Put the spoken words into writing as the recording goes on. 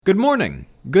Good morning.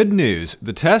 Good news.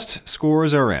 The test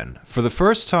scores are in. For the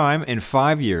first time in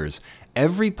 5 years,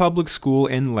 every public school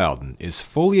in Loudoun is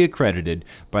fully accredited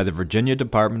by the Virginia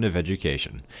Department of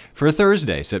Education. For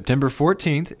Thursday, September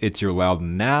 14th, it's your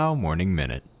Loudoun Now Morning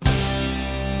Minute.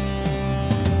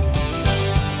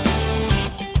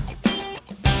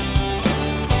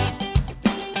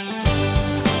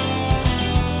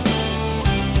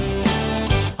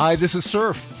 Hi, this is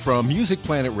Surf from Music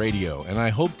Planet Radio, and I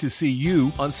hope to see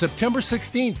you on September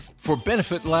 16th for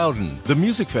Benefit Loudoun, the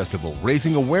music festival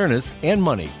raising awareness and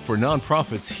money for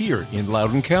nonprofits here in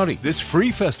Loudoun County. This free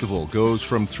festival goes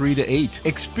from 3 to 8.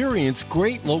 Experience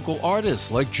great local artists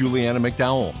like Juliana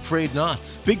McDowell, Frayed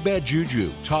Knots, Big Bad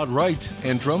Juju, Todd Wright,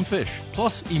 and Drumfish,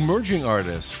 plus emerging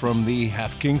artists from the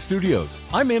Half King Studios.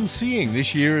 I'm emceeing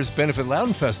this year's Benefit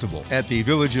Loudoun Festival at the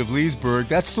Village of Leesburg.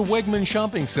 That's the Wegman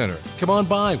Shopping Center. Come on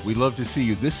by. We'd love to see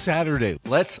you this Saturday.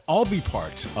 Let's all be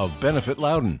part of Benefit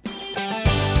Loudoun.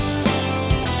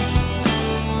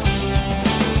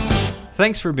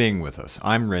 Thanks for being with us.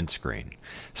 I'm Rent Screen.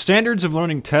 Standards of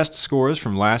Learning test scores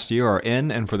from last year are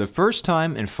in, and for the first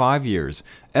time in 5 years,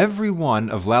 every one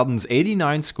of Loudoun's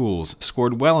 89 schools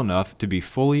scored well enough to be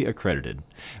fully accredited.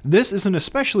 This is an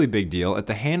especially big deal at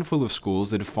the handful of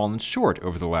schools that have fallen short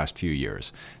over the last few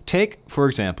years. Take, for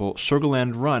example, Sugar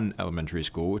Land Run Elementary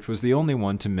School, which was the only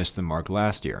one to miss the mark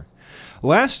last year.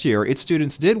 Last year, its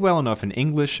students did well enough in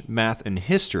English, math, and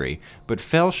history, but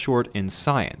fell short in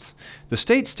science. The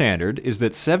state standard is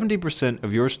that 70%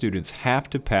 of your students have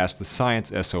to pass the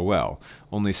science SOL.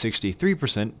 Only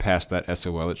 63% passed that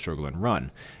SOL at Sugar Land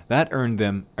Run. That earned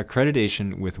them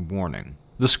accreditation with warning.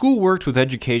 The school worked with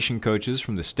education coaches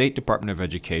from the State Department of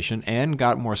Education and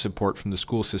got more support from the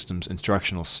school system's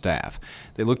instructional staff.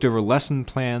 They looked over lesson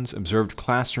plans, observed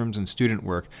classrooms and student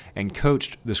work, and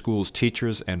coached the school's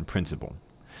teachers and principal.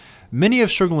 Many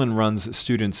of Sugar Land Run's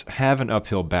students have an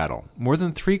uphill battle. More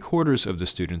than 3/4 of the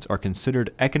students are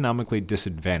considered economically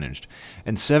disadvantaged,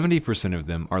 and 70% of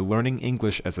them are learning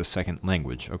English as a second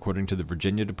language, according to the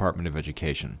Virginia Department of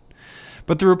Education.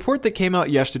 But the report that came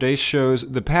out yesterday shows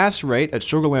the pass rate at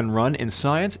Sugar Land Run in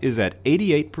science is at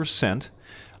 88%,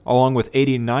 along with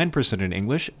 89% in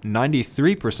English,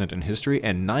 93% in history,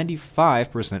 and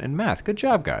 95% in math. Good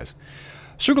job, guys.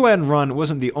 Sugar Land Run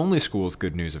wasn't the only school with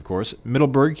good news, of course.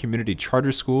 Middleburg Community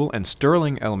Charter School and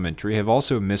Sterling Elementary have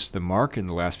also missed the mark in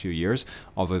the last few years,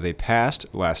 although they passed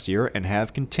last year and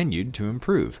have continued to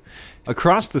improve.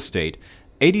 Across the state,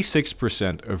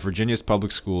 86% of Virginia's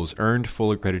public schools earned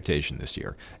full accreditation this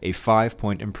year, a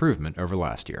 5-point improvement over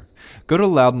last year. Go to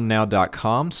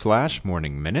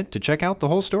loudounnow.com/morningminute to check out the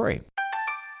whole story.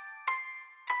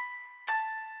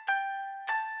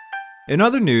 In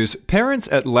other news, parents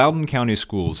at Loudoun County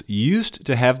schools used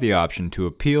to have the option to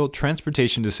appeal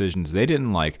transportation decisions they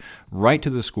didn't like right to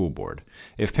the school board.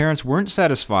 If parents weren't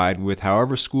satisfied with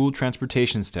however school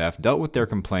transportation staff dealt with their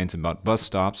complaints about bus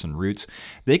stops and routes,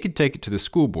 they could take it to the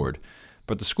school board,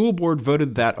 but the school board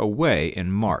voted that away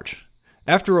in March.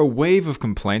 After a wave of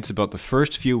complaints about the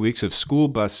first few weeks of school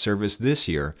bus service this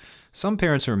year, some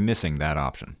parents are missing that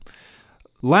option.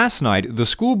 Last night, the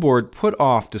school board put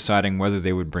off deciding whether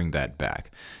they would bring that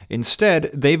back. Instead,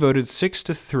 they voted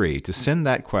 6-3 to send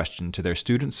that question to their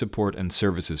Student Support and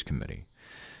Services Committee.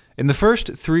 In the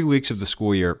first 3 weeks of the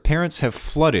school year, parents have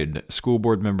flooded school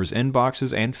board members'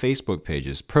 inboxes and Facebook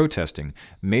pages protesting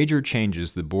major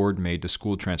changes the board made to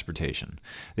school transportation.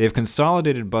 They have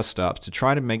consolidated bus stops to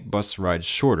try to make bus rides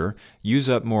shorter, use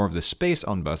up more of the space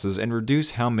on buses, and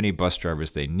reduce how many bus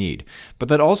drivers they need. But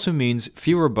that also means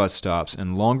fewer bus stops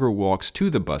and longer walks to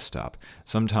the bus stop,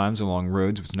 sometimes along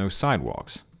roads with no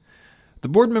sidewalks. The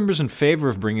board members in favor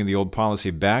of bringing the old policy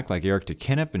back, like Eric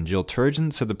DeKinnip and Jill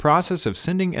Turgeon, said the process of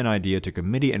sending an idea to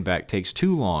committee and back takes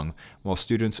too long while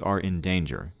students are in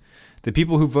danger. The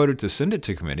people who voted to send it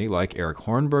to committee, like Eric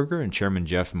Hornberger and Chairman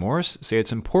Jeff Morris, say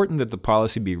it's important that the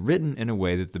policy be written in a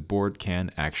way that the board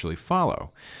can actually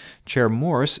follow. Chair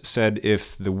Morris said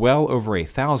if the well over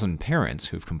 1,000 parents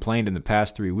who've complained in the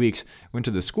past 3 weeks went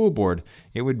to the school board,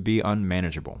 it would be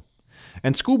unmanageable.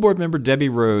 And school board member Debbie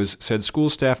Rose said school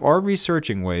staff are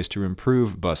researching ways to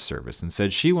improve bus service and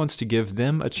said she wants to give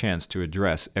them a chance to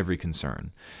address every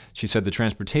concern. She said the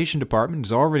transportation department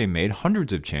has already made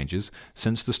hundreds of changes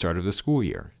since the start of the school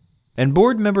year. And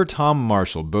board member Tom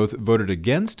Marshall both voted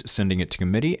against sending it to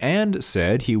committee and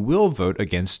said he will vote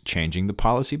against changing the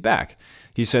policy back.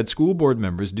 He said school board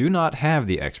members do not have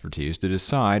the expertise to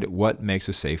decide what makes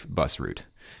a safe bus route.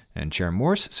 And Chair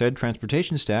Morse said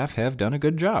transportation staff have done a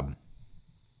good job.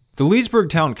 The Leesburg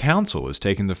Town Council is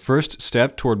taking the first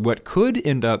step toward what could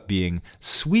end up being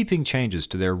sweeping changes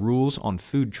to their rules on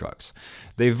food trucks.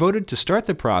 They voted to start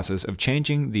the process of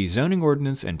changing the zoning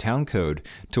ordinance and town code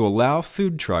to allow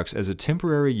food trucks as a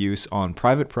temporary use on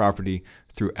private property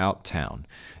throughout town.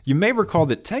 You may recall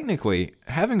that technically,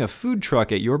 having a food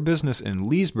truck at your business in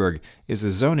Leesburg is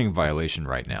a zoning violation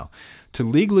right now. To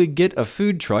legally get a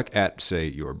food truck at, say,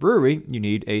 your brewery, you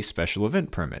need a special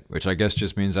event permit, which I guess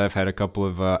just means I've had a couple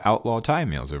of outlaw Thai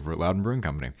meals over at Loudon Brewing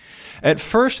Company. At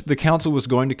first, the council was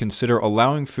going to consider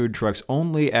allowing food trucks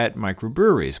only at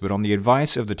microbreweries, but on the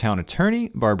advice of the town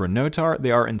attorney, Barbara Notar,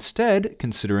 they are instead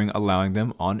considering allowing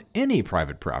them on any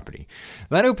private property.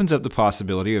 That opens up the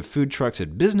possibility of food trucks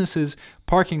at businesses,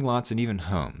 parking lots, and even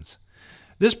homes.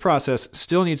 This process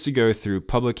still needs to go through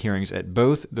public hearings at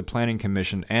both the Planning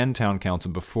Commission and Town Council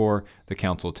before the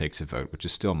council takes a vote, which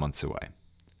is still months away.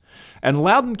 And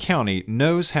Loudoun County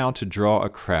knows how to draw a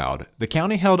crowd. The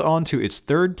county held on to its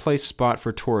third-place spot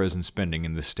for tourism spending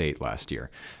in the state last year.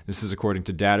 This is according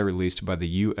to data released by the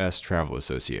U.S. Travel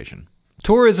Association.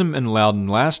 Tourism in Loudoun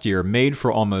last year made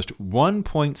for almost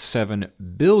 $1.7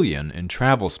 billion in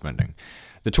travel spending.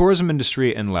 The tourism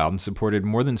industry in Loudoun supported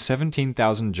more than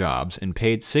 17,000 jobs and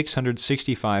paid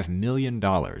 $665 million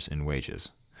in wages.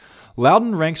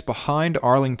 Loudoun ranks behind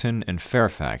Arlington and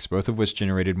Fairfax, both of which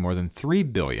generated more than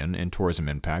 $3 billion in tourism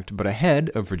impact, but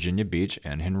ahead of Virginia Beach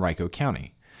and Henrico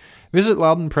County. Visit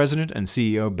Loudoun President and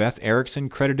CEO Beth Erickson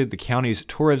credited the county's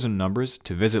tourism numbers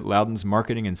to Visit Loudoun's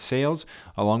marketing and sales,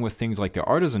 along with things like the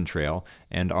Artisan Trail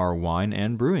and our wine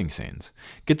and brewing scenes.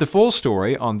 Get the full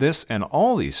story on this and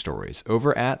all these stories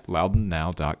over at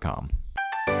loudounnow.com.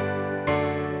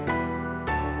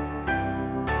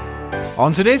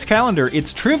 On today's calendar,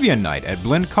 it's Trivia Night at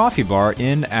Blend Coffee Bar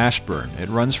in Ashburn. It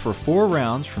runs for 4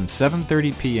 rounds from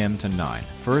 7:30 p.m. to 9.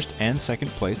 First and second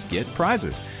place get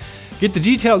prizes. Get the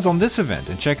details on this event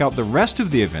and check out the rest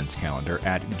of the events calendar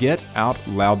at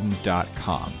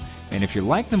getoutloudon.com. And if you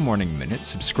like the Morning Minute,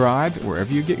 subscribe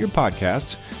wherever you get your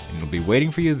podcasts, and it'll be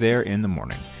waiting for you there in the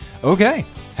morning. Okay,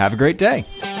 have a great day.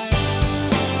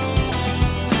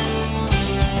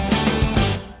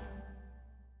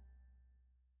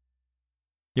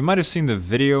 You might have seen the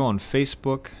video on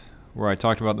Facebook where I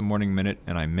talked about the Morning Minute,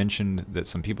 and I mentioned that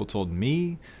some people told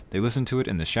me they listened to it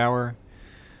in the shower.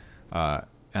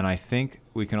 And I think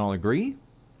we can all agree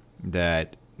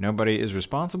that nobody is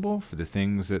responsible for the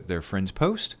things that their friends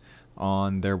post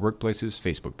on their workplaces'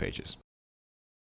 Facebook pages.